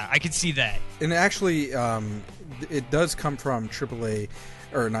 Yeah, I could see that. And actually, it does come from AAA,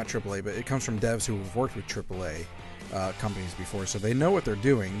 or not AAA, but it comes from devs who have worked with AAA companies before, so they know what they're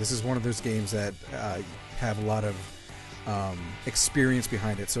doing. This is one of those games that have a lot of experience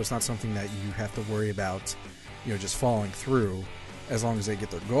behind it, so it's not something that you have to worry about, just falling through, as long as they get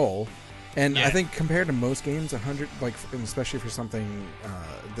their goal. And yeah. I think compared to most games, 100, like, especially for something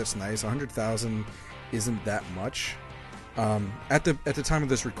this nice, 100,000 isn't that much. At the time of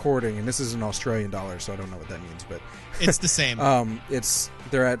this recording, and this is in Australian dollars, so I don't know what that means, but it's the same.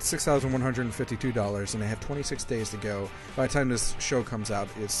 They're at $6,152, and they have 26 days to go. By the time this show comes out,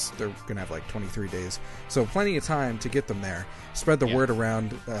 they're gonna have like 23 days, so plenty of time to get them there. Spread the word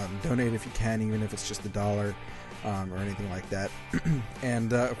around. Donate if you can, even if it's just $1. Or anything like that.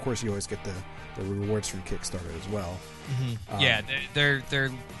 And of course, you always get the rewards from Kickstarter as well. Mm-hmm.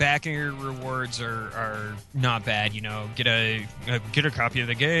 Their backer rewards are not bad. Get a copy of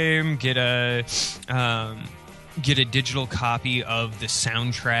the game, get a digital copy of the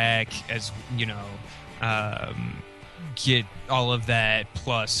soundtrack, as get all of that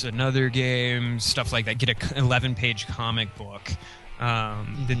plus another game, stuff like that. Get a 11-page comic book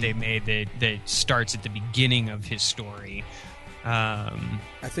that they made that starts at the beginning of his story. I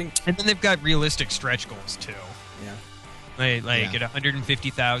think, and then they've got realistic stretch goals too. Yeah, like at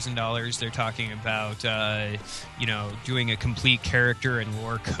 $150,000, they're talking about doing a complete character and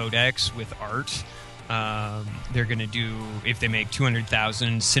lore codex with art. They're going to do, if they make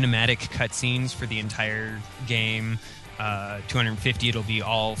 200,000, cinematic cutscenes for the entire game. 250, it'll be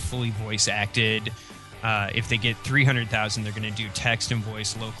all fully voice acted. If they get 300,000, they're going to do text and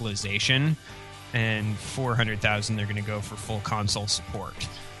voice localization, and 400,000, they're going to go for full console support.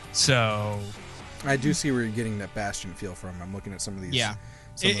 So, I do see where you're getting that Bastion feel from. I'm looking at some of these. Yeah,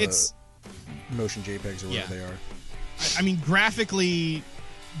 motion JPEGs or whatever they are. I mean, graphically,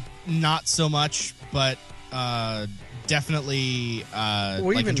 not so much, but definitely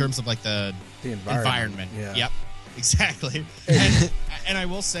like in terms of like the environment. Yeah. Yep, exactly. And I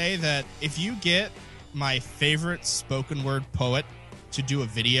will say that if you get my favorite spoken word poet to do a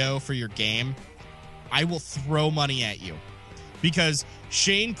video for your game, I will throw money at you. Because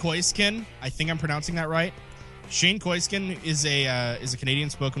Shane Koiskin, I think I'm pronouncing that right. Shane Koiskin is a Canadian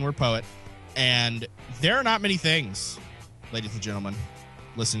spoken word poet, and there are not many things, ladies and gentlemen,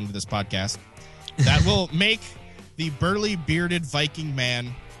 listening to this podcast, that will make the burly bearded Viking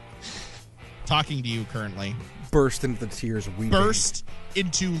man talking to you currently burst into the tears, weeping. Burst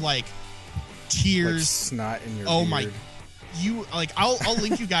into like tears, like snot in your oh beard. my. You like I'll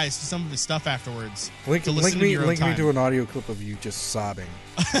link you guys to some of the stuff afterwards. Link to listen me to to an audio clip of you just sobbing.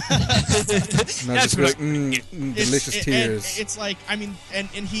 That's just be like, delicious tears. It's like, I mean, and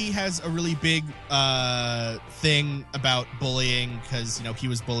he has a really big thing about bullying because, you know, he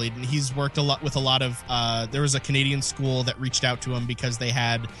was bullied, and he's worked a lot with a lot of there was a Canadian school that reached out to him because they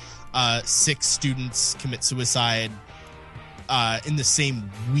had 6 students commit suicide in the same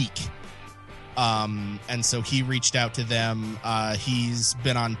week. And so he reached out to them. He's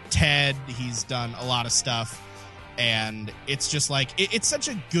been on TED. He's done a lot of stuff. And it's just like, it's such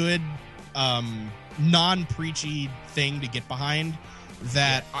a good, non-preachy thing to get behind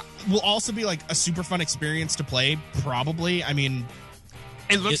that will also be like a super fun experience to play. Probably. I mean,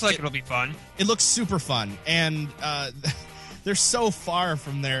 it looks like it'll be fun. It looks super fun. And, they're so far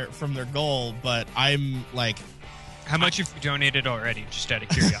from their goal, but I'm like, how much have you donated already? Just out of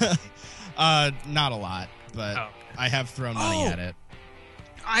curiosity. Not a lot, but okay. I have thrown money at it.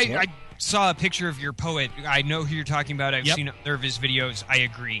 I saw a picture of your poet. I know who you're talking about. I've seen other of his videos. I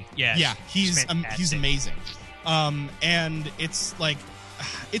agree. Yeah, he's amazing. And it's like,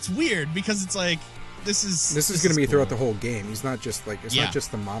 it's weird because it's like this is going to be cool. throughout the whole game. He's not just like not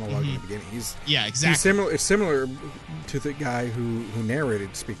just the monologue in the beginning. Exactly. He's similar to the guy who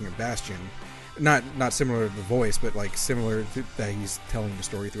narrated. Speaking of Bastion. Not similar to the voice, but like similar to that he's telling the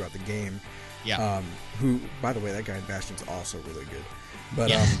story throughout the game. Yeah. Who, by the way, that guy in Bastion's also really good. But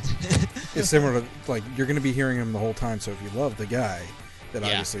it's similar to, like, you're going to be hearing him the whole time. So if you love the guy, then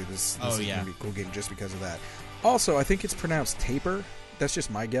obviously this is going to be a cool game just because of that. Also, I think it's pronounced Taper. That's just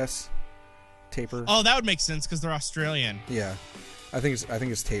my guess. Taper. Oh, that would make sense because they're Australian. Yeah, I think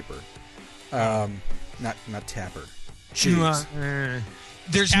it's Taper. Not Tapper. Jeez.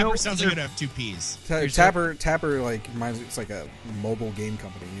 There's Tapper sounds like it'd have 2 P's. Tapper like reminds me, it's like a mobile game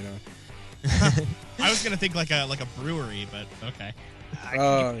company, you know. I was gonna think like a brewery, but okay.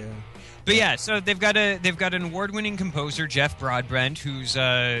 Oh yeah. But yeah, so they've got an award-winning composer, Jeff Broadbent, who's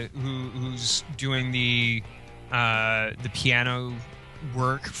doing the piano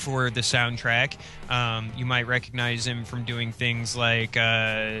work for the soundtrack. You might recognize him from doing things like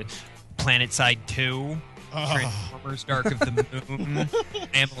PlanetSide 2. Transformers: Dark of the Moon,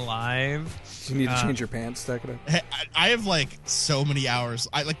 Am Alive. Do you need to change your pants, stack it up? I have like so many hours.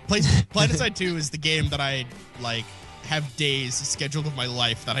 I like PlanetSide 2 is the game that I like have days scheduled of my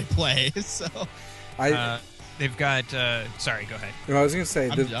life that I play. So they've got. Sorry, go ahead. No, I was gonna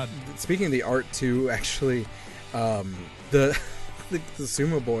say. Speaking of the art too, actually, the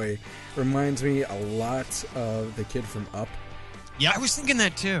Sumo boy reminds me a lot of the kid from Up. Yeah, I was thinking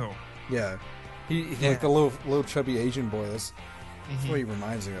that too. Yeah. He like the little chubby Asian boy. That's what he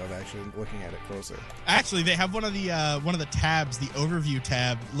reminds me of. Actually, looking at it closer. Actually, they have one of the tabs. The overview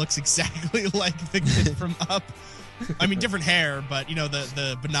tab looks exactly like the kid from Up. I mean, different hair, but you know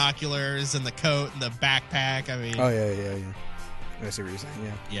the binoculars and the coat and the backpack. I mean, oh yeah. I see what you're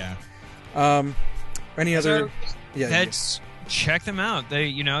saying. Yeah. Any other? That's check them out.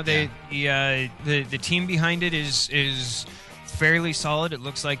 The team behind it is fairly solid. It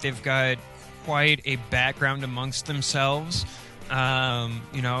looks like they've got quite a background amongst themselves,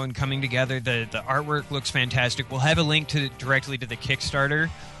 and coming together. The artwork looks fantastic. We'll have a link directly to the Kickstarter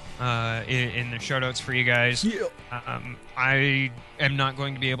in the show notes for you guys. Yeah. I am not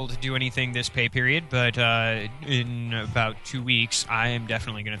going to be able to do anything this pay period, but in about 2 weeks, I am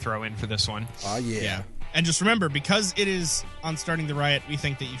definitely going to throw in for this one. Oh yeah. And just remember, because it is on Starting the Riot, we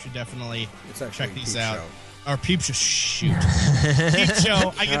think that you should definitely check these out. Show. Or Peep Show. Shoot. Peep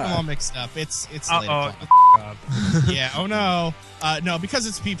Show. I get them all mixed up. It's late o'clock. Yeah. Oh no. No, because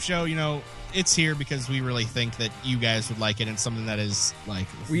it's Peep Show. It's here because we really think that you guys would like it, and something that is like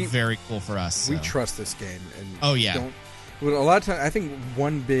very cool for us. So. We trust this game. And oh yeah. A lot of times, I think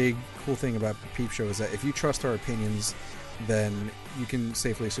one big cool thing about Peep Show is that if you trust our opinions, then you can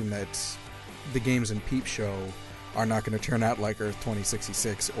safely assume that the games in Peep Show are not going to turn out like Earth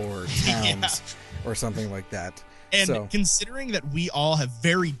 2066 or Towns or something like that. And so, considering that we all have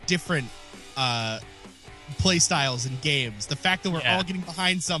very different play styles in games, the fact that we're all getting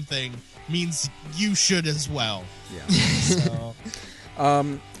behind something means you should as well. Yeah.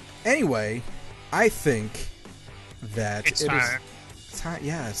 So, anyway, I think that it's time.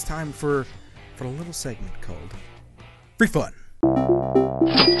 It's time for a little segment called Free Fun.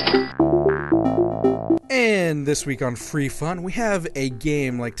 And this week on Free Fun, we have a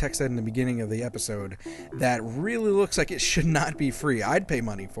game, like Tech said in the beginning of the episode, that really looks like it should not be free. I'd pay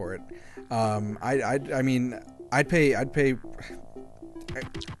money for it. I'd pay.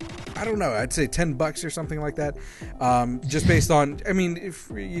 I don't know. I'd say $10 or something like that. Just based on,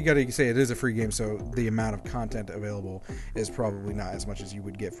 if you got to say it is a free game, so the amount of content available is probably not as much as you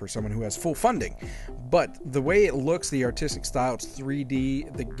would get for someone who has full funding. But the way it looks, the artistic style, it's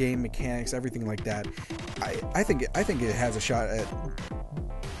 3D, the game mechanics, everything like that. I think it has a shot at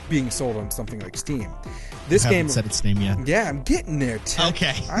being sold on something like Steam. This game said its name yet. Yeah, I'm getting there, Tech.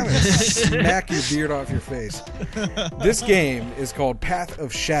 Okay. I'm gonna smack your beard off your face. This game is called Path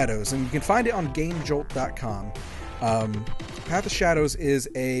of Shadows, and you can find it on GameJolt.com. Path of Shadows is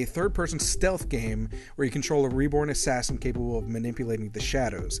a third-person stealth game where you control a reborn assassin capable of manipulating the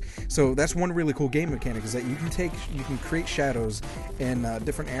shadows. So that's one really cool game mechanic, is that you can create shadows in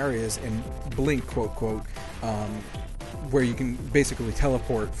different areas and blink, quote, quote, where you can basically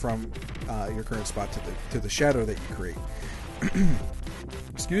teleport from your current spot to the shadow that you create.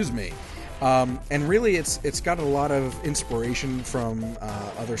 Excuse me. And really, it's got a lot of inspiration from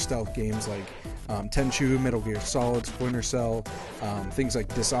other stealth games like Tenchu, Metal Gear Solid, Splinter Cell, things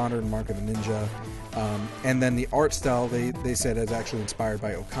like Dishonored, Mark of the Ninja. And then the art style, they said, is actually inspired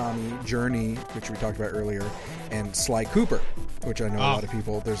by Okami, Journey, which we talked about earlier, and Sly Cooper, which I know a lot of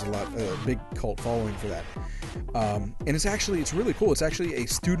people, there's a big cult following for that. And it's really cool. It's actually a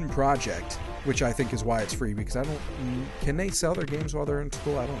student project, which I think is why it's free, because can they sell their games while they're in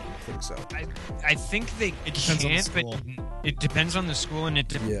school? I don't think so. I think they can, but it depends on the school, and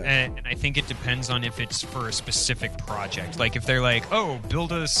and I think it depends on if it's for a specific project. Like if they're like, oh,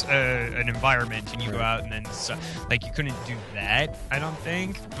 build us an environment, and you go out and then you couldn't do that. I don't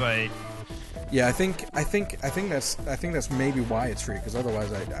think, but yeah, I think that's maybe why it's free, because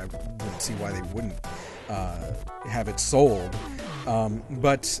otherwise I wouldn't see why they wouldn't have it sold.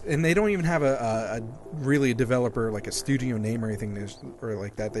 And they don't even have a really developer, like a studio name or anything or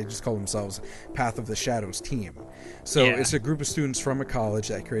like that. They just call themselves Path of the Shadows Team. So it's a group of students from a college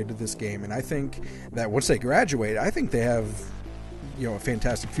that created this game, and I think that once they graduate, I think they have a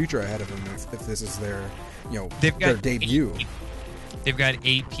fantastic future ahead of them if this is their their debut. They've got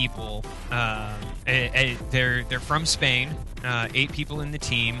 8 people. They're from Spain. 8 people in the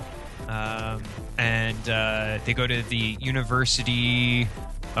team. And they go to the University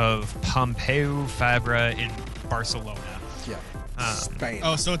of Pompeu Fabra in Barcelona. Yeah. Spain.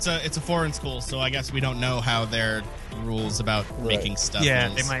 Oh, so it's a foreign school, so I guess we don't know how their rules about making stuff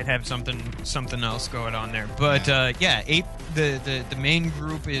is. They might have something else going on there. But 8. The main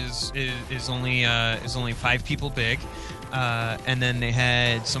group is only 5 people big. And then they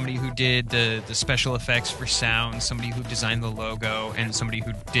had somebody who did the special effects for sound, somebody who designed the logo, and somebody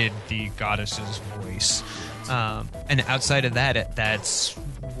who did the goddess's voice. And outside of that, that's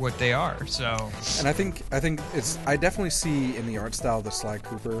what they are. So, and I think I definitely see in the art style the Sly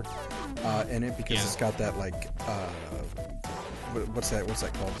Cooper in it, because it's got that what's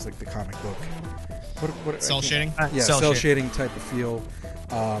that called? It's like the comic book. What cell shading? Cell shading type of feel.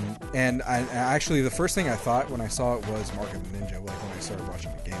 And I actually, the first thing I thought when I saw it was Mark of the Ninja, like when I started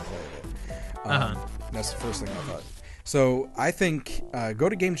watching the gameplay of it. That's the first thing I thought. So I think go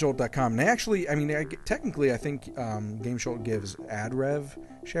to GameJolt.com. And they actually, technically, I think GameJolt gives ad rev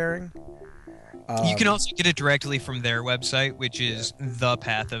sharing. You can also get it directly from their website, which is the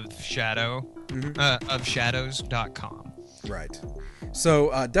Path of Shadow of Shadows.com. Right. So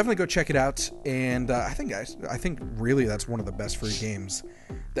definitely go check it out, and I think really that's one of the best free games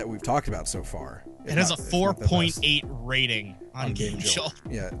that we've talked about so far. It has a 4.8 rating on GameJolt.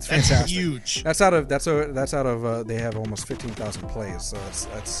 Yeah, it's fantastic. That's huge. That's out of they have almost 15,000 plays, so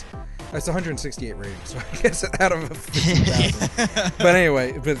that's 168 ratings. So I guess out of 15,000. But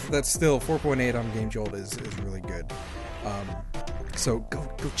anyway, that's still 4.8 on GameJolt is really good. So go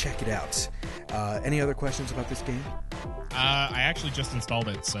check it out. Any other questions about this game? I actually just installed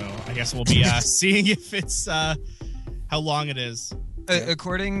it, so I guess we'll be seeing if it's how long it is.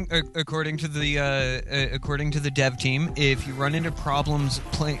 According to the dev team, if you run into problems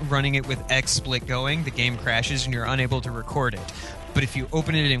running it with XSplit going, the game crashes and you're unable to record it. But if you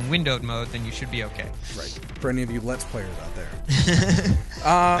open it in windowed mode, then you should be okay. Right. For any of you Let's Players out there.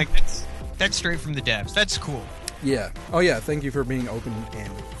 Like that's straight from the devs. That's cool. Yeah. Oh, yeah. Thank you for being open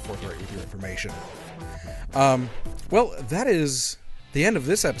and forthright with your information. Well, that is the end of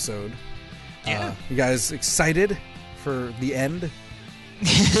this episode. Yeah. You guys excited for the end?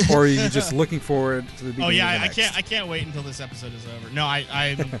 Or are you just looking forward to the beginning? Oh yeah, of the next? I can't wait until this episode is over. No,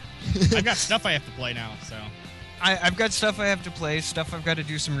 I've got stuff I have to play now. So I've got stuff I have to play, stuff I've got to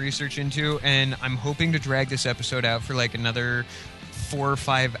do some research into, and I'm hoping to drag this episode out for like another 4 or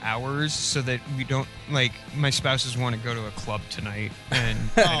 5 hours so that we don't, like, my spouses want to go to a club tonight. And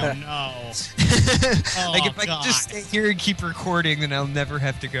oh no. Oh, like if I God. could just stay here and keep recording, then I'll never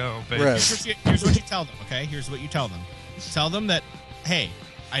have to go. But Right. Here's what you tell them, okay? Here's what you tell them. Tell them that, hey,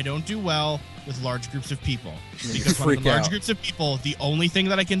 I don't do well with large groups of people. Because when I'm in freak large out. groups of people, the only thing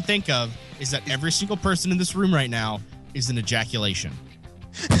that I can think of is that every single person in this room right now is an ejaculation.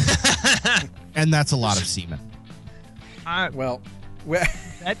 And that's a lot of semen. Well,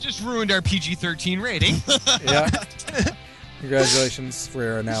 that just ruined our PG-13 rating. yeah. Congratulations, we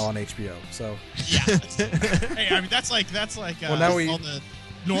are now on HBO. So Yeah. Hey, I mean that's like Well, now we- all the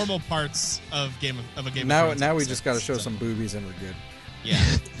normal parts of a game of now Thrones we episode. just got to show So, some boobies and we're good. Yeah.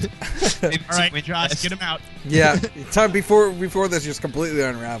 All right, Josh, get him out. Yeah, time before this just completely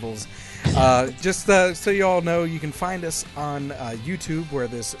unravels. Just so you all know, you can find us on YouTube, where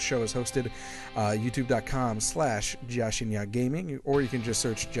this show is hosted, youtube.com/JoshinyAGaming, or you can just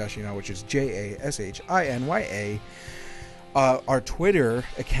search Joshinya, which is JASHINYA. Our Twitter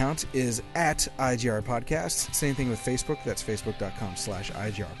account is at IGR Podcast. Same thing with Facebook. That's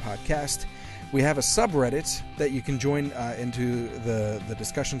facebook.com/IGR Podcast. We have a subreddit that you can join into the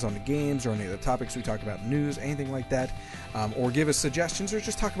discussions on the games or any of the topics we talk about, news, anything like that, or give us suggestions or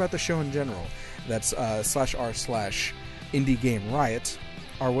just talk about the show in general. That's /r/Indie Game Riot.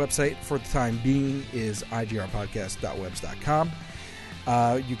 Our website for the time being is igrpodcast.webs.com.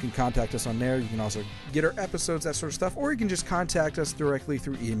 You can contact us on there. You can also get our episodes, that sort of stuff, or you can just contact us directly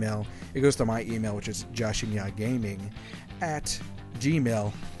through email. It goes to my email, which is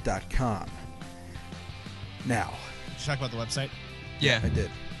joshinyagaming@gmail.com. Now, Did you talk about the website? Yeah. I did.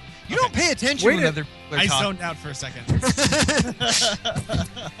 You don't pay attention Wait when a- other people are I talking. zoned out for a second.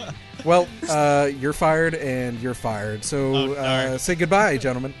 Well, you're fired and you're fired. So Oh, darn. say goodbye,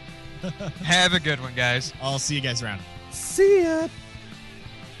 gentlemen. Have a good one, guys. I'll see you guys around. See ya.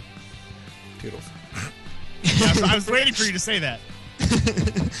 Toodles. Yeah, I was waiting for you to say that.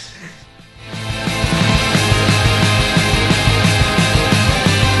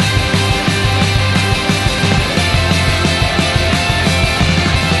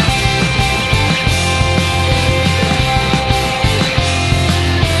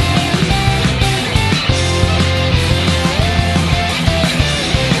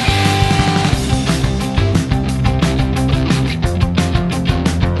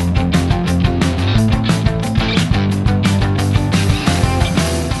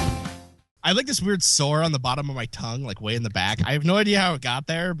 I like this weird sore on the bottom of my tongue, like way in the back. I have no idea how it got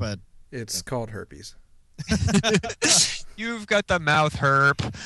there, but It's called herpes. You've got the mouth herp.